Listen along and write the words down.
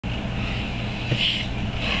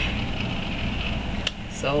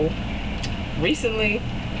So recently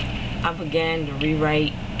I began to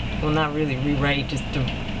rewrite, well, not really rewrite, just to,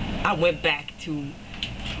 I went back to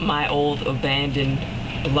my old abandoned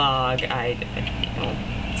blog.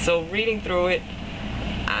 So reading through it,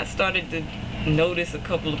 I started to notice a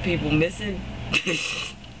couple of people missing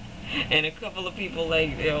and a couple of people,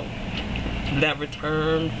 like, that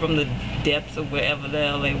returned from the depths of wherever the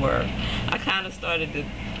hell they were. I kind of started to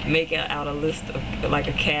make out a list of, like,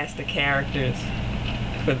 a cast of characters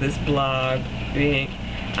for this blog, being,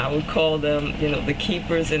 I would call them, the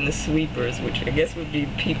keepers and the sweepers, which I guess would be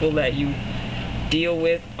people that you deal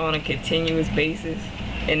with on a continuous basis,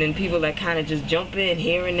 and then people that kind of just jump in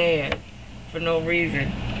here and there for no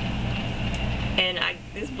reason. And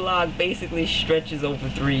this blog basically stretches over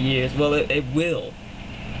 3 years. Well, it will,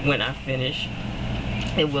 when I finish.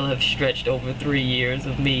 It will have stretched over 3 years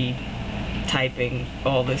of me typing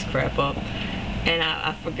all this crap up. And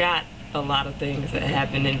I forgot a lot of things that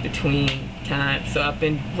happened in between times. So I've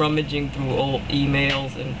been rummaging through old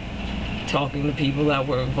emails and talking to people that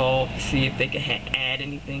were involved to see if they could add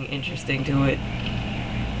anything interesting to it.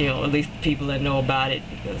 At least people that know about it,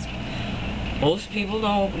 because most people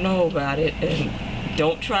don't know about it. And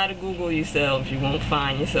don't try to Google yourselves. You won't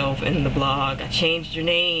find yourself in the blog. I changed your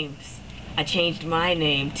names. I changed my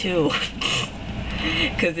name too.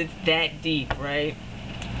 Because it's that deep, right?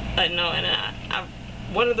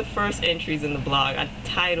 One of the first entries in the blog, I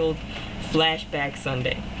titled Flashback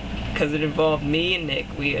Sunday, because it involved me and Nick.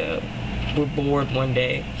 We were bored one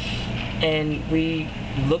day, and we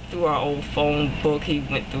looked through our old phone book. He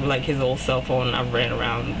went through, like, his old cell phone, and I ran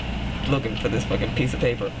around looking for this fucking piece of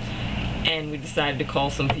paper. And we decided to call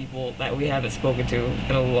some people that we haven't spoken to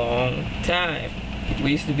in a long time.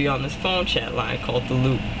 We used to be on this phone chat line called The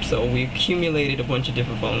Loop, so we accumulated a bunch of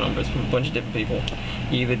different phone numbers from a bunch of different people.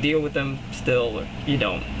 You either deal with them still or you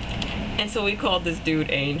don't. And so we called this dude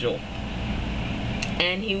Angel.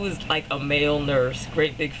 And he was like a male nurse,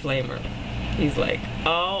 great big flamer. He's like,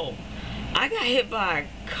 oh, I got hit by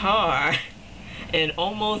a car and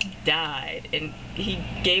almost died. And he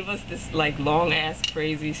gave us this, like, long ass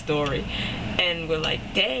crazy story, and we're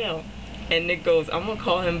like, damn. And Nick goes, I'm gonna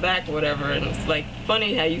call him back or whatever. And it's like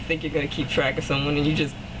funny how you think you're gonna keep track of someone and you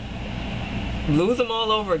just lose them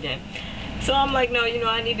all over again. So I'm like, no,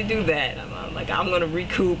 I need to do that. I'm like, I'm gonna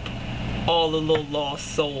recoup all the little lost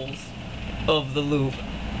souls of the loop.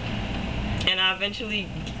 And I eventually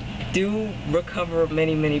do recover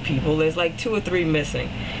many, many people. There's like 2 or 3 missing.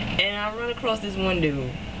 And I run across this one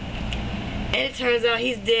dude, and it turns out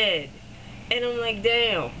he's dead. And I'm like,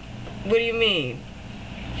 damn, what do you mean?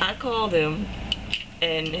 I called him,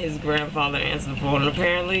 and his grandfather answered the phone, and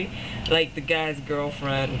apparently, like, the guy's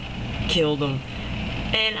girlfriend killed him.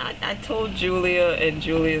 And I told Julia, and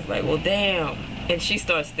Julia's like, well, damn. And she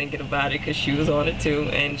starts thinking about it, because she was on it too,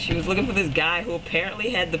 and she was looking for this guy who apparently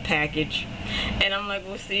had the package. And I'm like,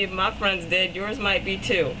 well, see, if my friend's dead, yours might be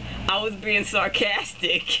too. I was being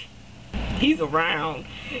sarcastic. He's around.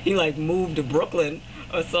 He, like, moved to Brooklyn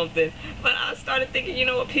or something. But I started thinking, you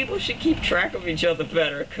know what, people should keep track of each other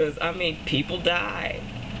better, because, I mean, people die.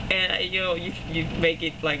 And, you make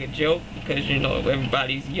it like a joke because,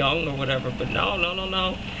 everybody's young or whatever, but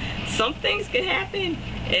no. Some things can happen,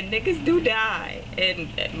 and niggas do die. And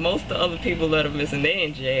most of the other people that are missing, they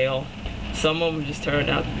in jail. Some of them just turned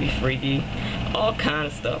out to be freaky. All kind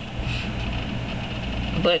of stuff.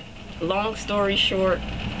 But, long story short,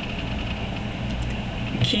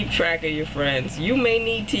 keep track of your friends. You may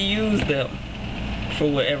need to use them for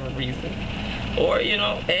whatever reason. Or,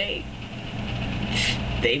 hey,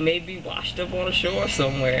 they may be washed up on a shore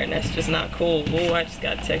somewhere, and that's just not cool. Oh, I just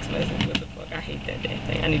got a text message. What the fuck? I hate that damn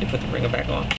thing. I need to put the ringer back on.